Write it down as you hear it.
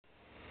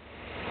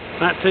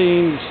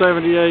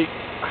1978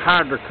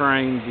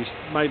 Hydrocrane,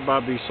 made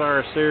by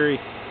Bucyrus Erie,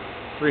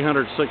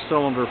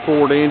 306-cylinder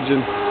Ford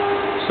engine,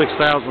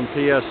 6,000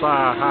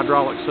 psi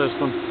hydraulic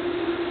system,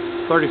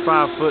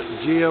 35-foot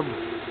jib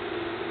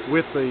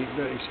with the,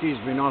 excuse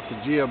me, not the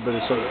jib, but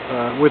it's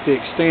with the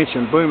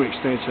extension, boom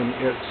extension.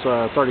 It's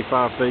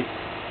 35 feet.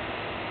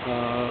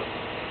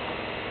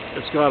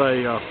 It's got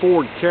a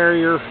Ford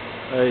Carrier,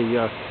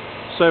 a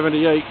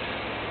 78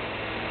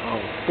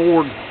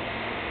 Ford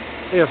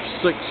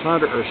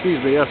F600, or excuse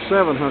me,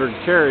 F700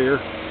 Carrier,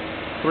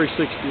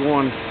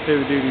 361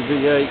 heavy-duty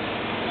V8.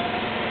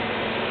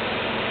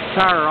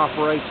 Tire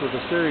operates with a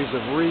series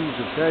of reeves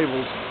of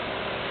cables.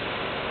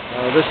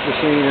 This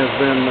machine has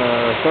been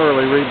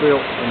thoroughly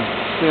rebuilt from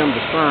stem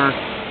to stern.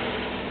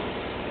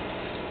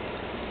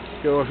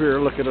 Let's go over here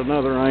and look at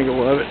another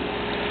angle of it.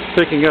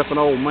 Picking up an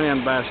old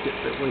man basket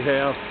that we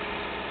have.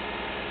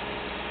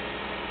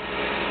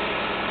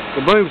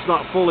 The boom's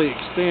not fully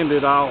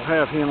extended. I'll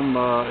have him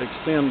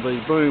extend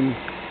the boom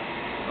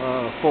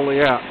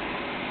fully out.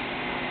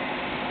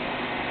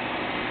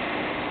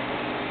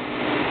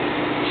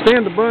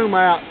 Extend the boom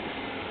out.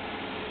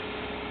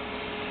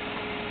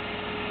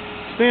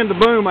 Extend the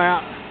boom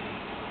out.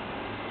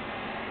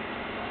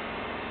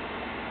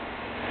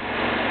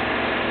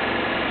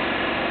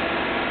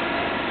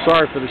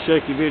 Sorry for the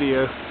shaky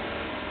video.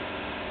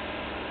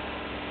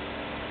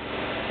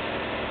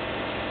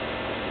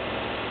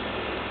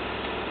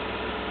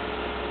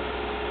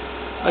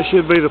 That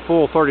should be the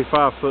full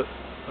 35-foot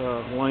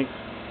length.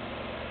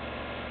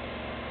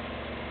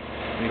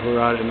 We're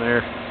right in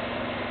there.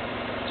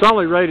 It's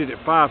only rated at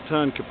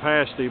 5-ton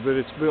capacity, but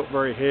it's built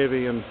very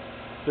heavy, and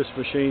this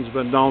machine's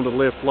been known to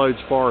lift loads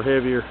far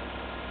heavier.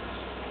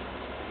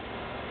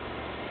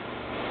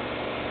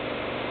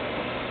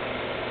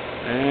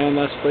 And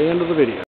that's the end of the video.